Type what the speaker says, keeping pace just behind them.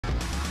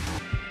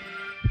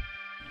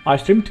I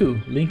stream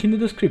too, link in the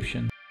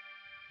description.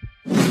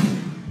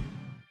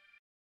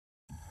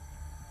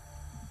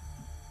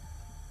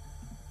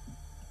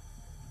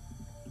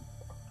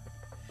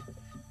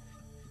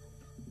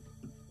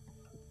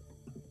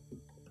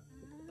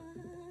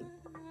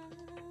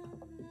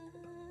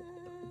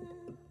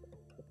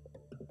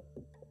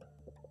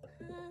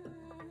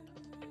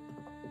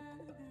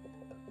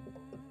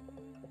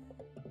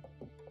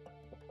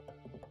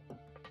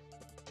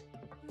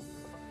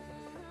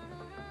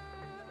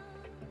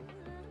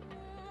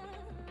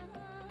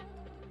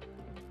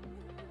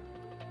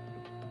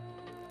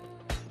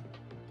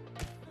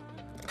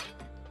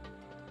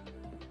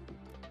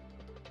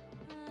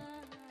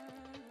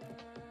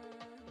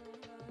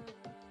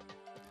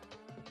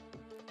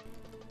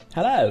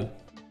 Hello.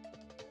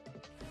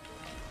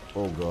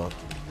 Oh god.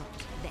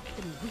 Let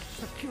them reach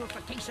the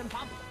purification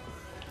pump.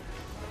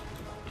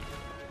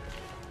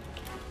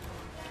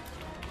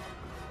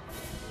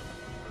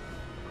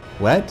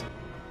 What?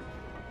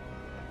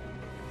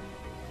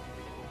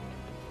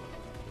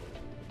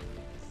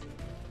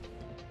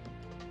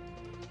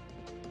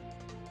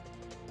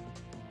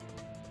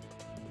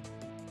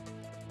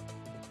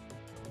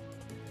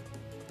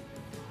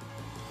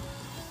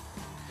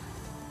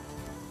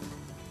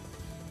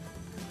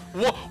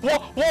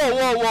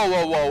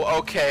 Whoa,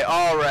 okay,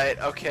 alright,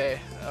 okay,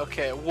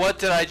 what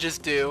did I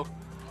just do?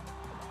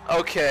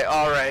 Okay,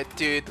 alright,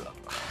 dude.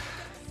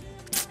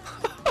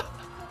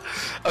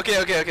 Okay.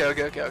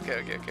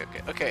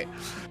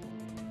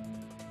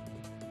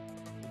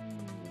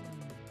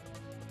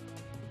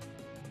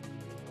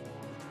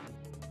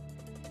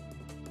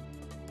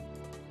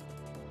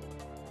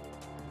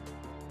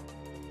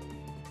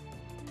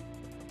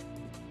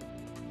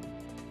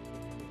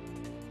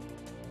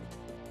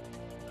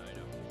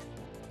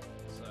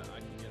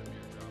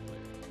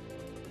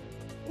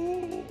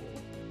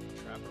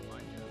 Trapper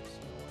mind games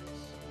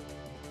noise.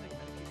 I think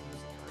many people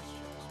use the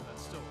Christians, but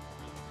that's still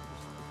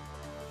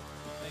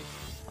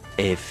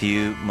A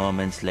few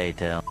moments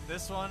later.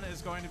 This one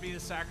is going to be the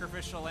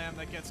sacrificial lamb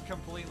that gets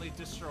completely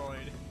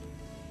destroyed.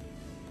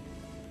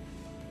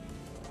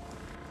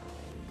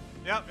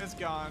 Yep, it's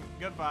gone.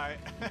 Goodbye.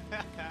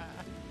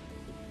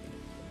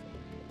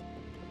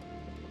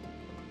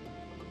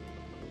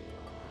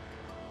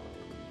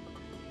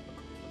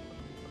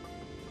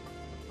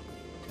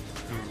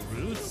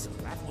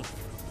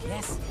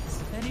 Yes.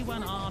 If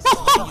anyone asks,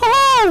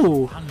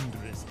 Oh!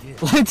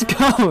 Let's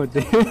go,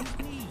 dude.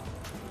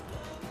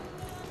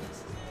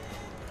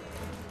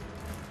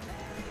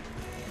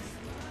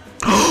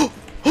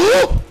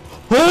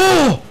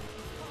 Oh!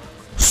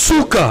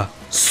 Suka!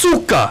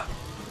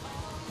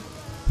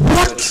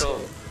 What?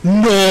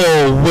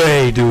 No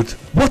way, dude.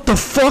 What the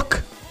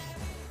fuck?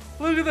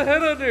 Look at the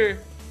head under.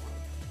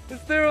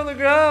 It's there on the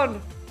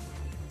ground.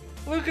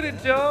 Look at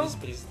it, Joe.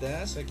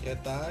 Vice-président,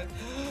 secrétaire.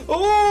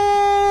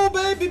 Oh,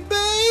 baby!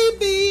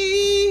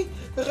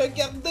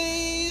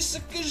 Regardez ce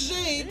que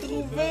j'ai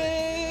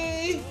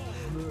trouvé.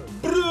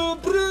 Brr.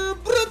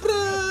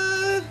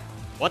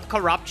 What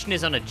corruption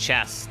is on a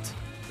chest?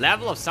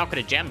 Level of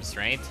Sacred Gems,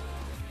 right?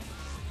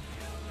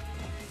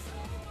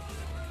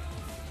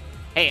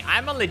 Hey,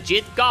 I'm a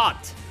legit god.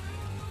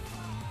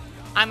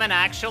 I'm an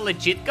actual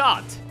legit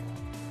god.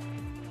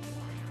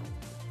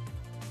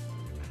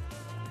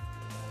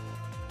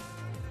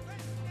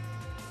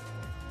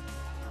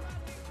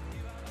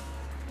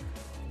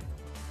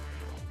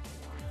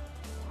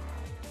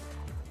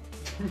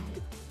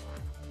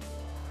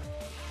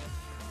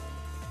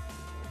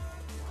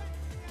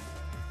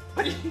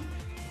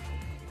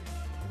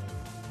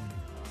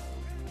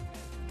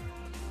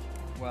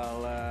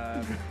 Well,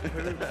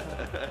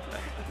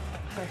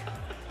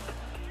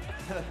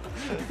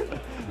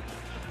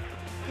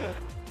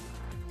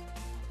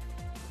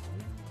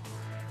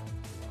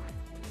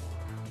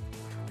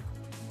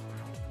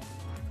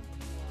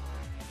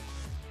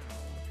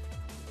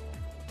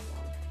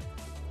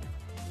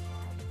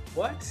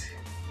 what?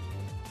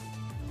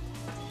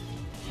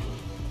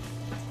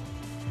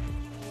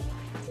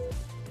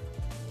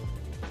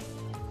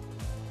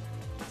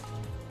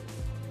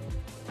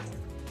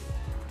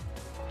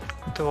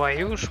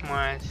 Твою ж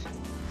мать.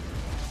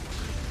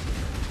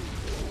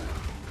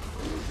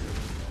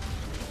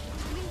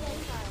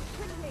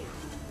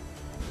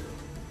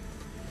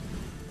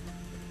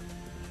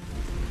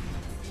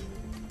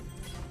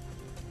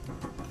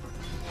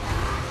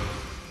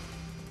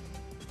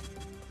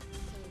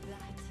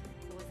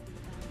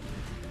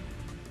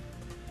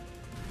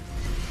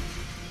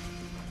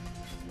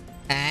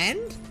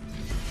 and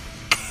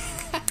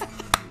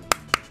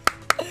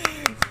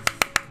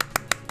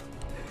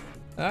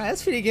alright,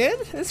 that's pretty good.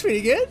 That's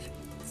pretty good.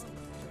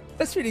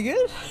 That's pretty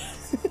good.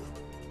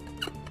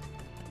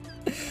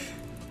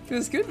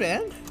 Feels good,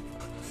 man.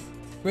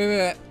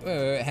 Wait.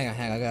 Hang on.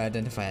 I gotta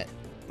identify it.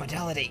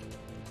 Modality.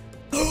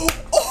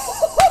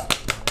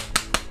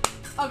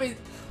 I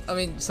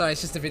mean, sorry,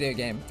 it's just a video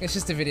game. It's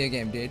just a video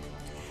game, dude.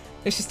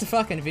 It's just a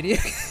fucking video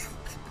game.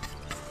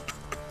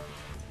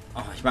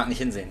 Oh, ich mag nicht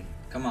hinsehen.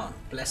 Come on,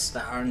 bless the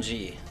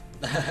RNG.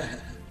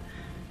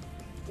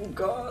 Oh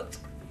Gott.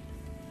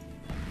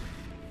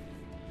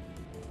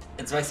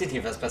 Jetzt weiß ich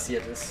nicht, was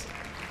passiert ist.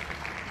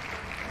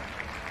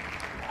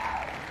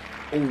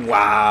 Oh,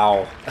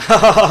 wow.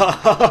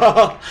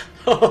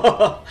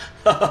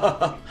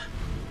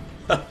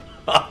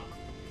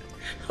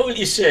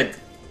 Holy shit.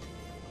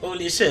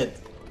 Holy shit.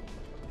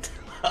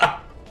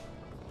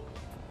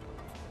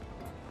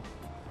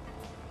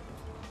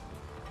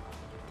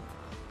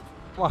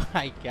 Oh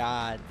my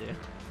god, dude.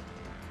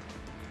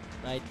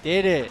 I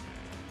did it.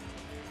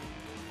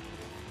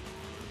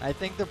 I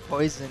think the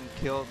poison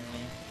killed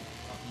me.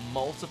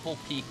 Multiple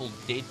people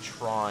did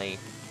try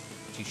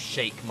to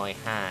shake my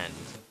hand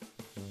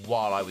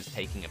while I was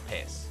taking a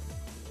piss,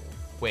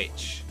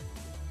 which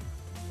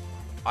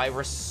I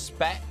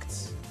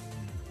respect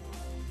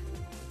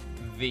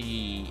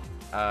the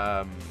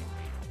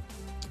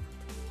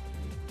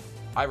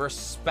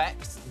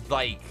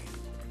like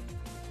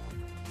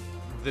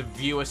the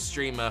viewer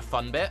streamer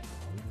fun bit,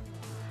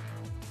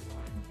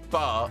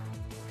 but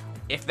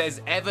if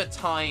there's ever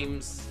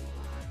times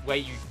where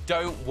you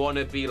don't want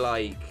to be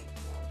like,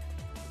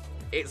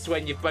 it's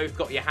when you've both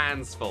got your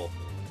hands full.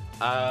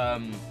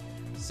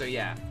 So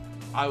yeah,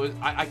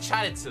 I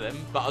chatted to them,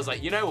 but I was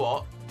like, you know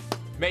what?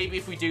 Maybe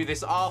if we do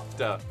this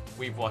after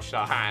we've washed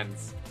our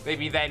hands,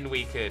 maybe then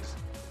we could.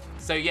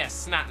 So yes,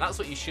 Snap, that's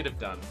what you should have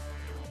done.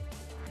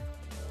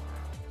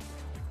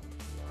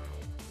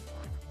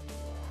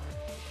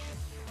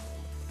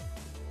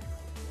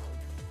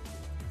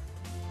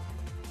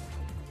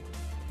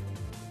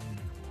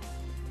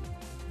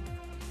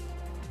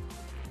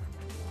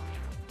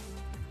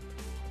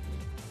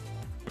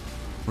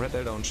 Red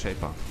Elder und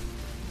Shaper.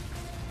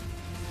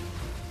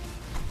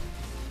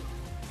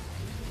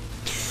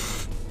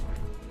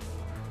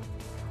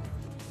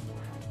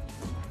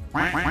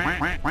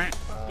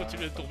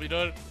 Continue de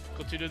tourbillon,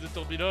 continue de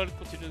tourbillon,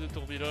 continue de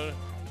tourbillon,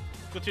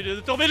 continue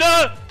de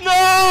tourbillon.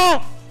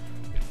 Non!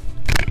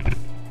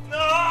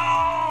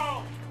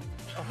 Non!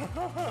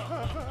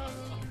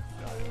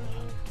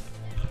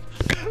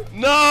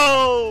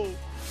 Non!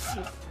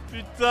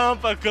 Putain,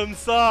 pas comme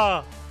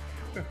ça!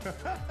 Pas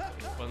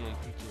non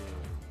plus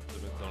te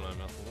mettre dans la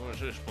merde. Moi,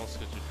 je pense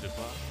que tu le fais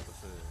pas.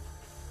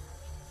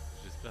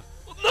 J'espère.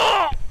 Oh,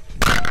 non!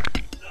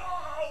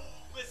 Non!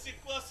 Mais c'est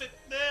quoi cette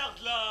merde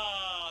là?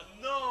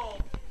 Non!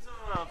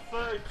 Putain,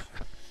 fuck!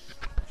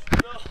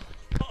 Non!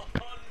 Oh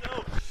non!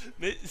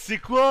 Mais c'est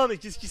quoi? Mais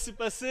qu'est-ce qui s'est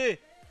passé?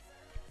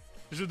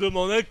 Je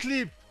demande un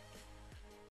clip!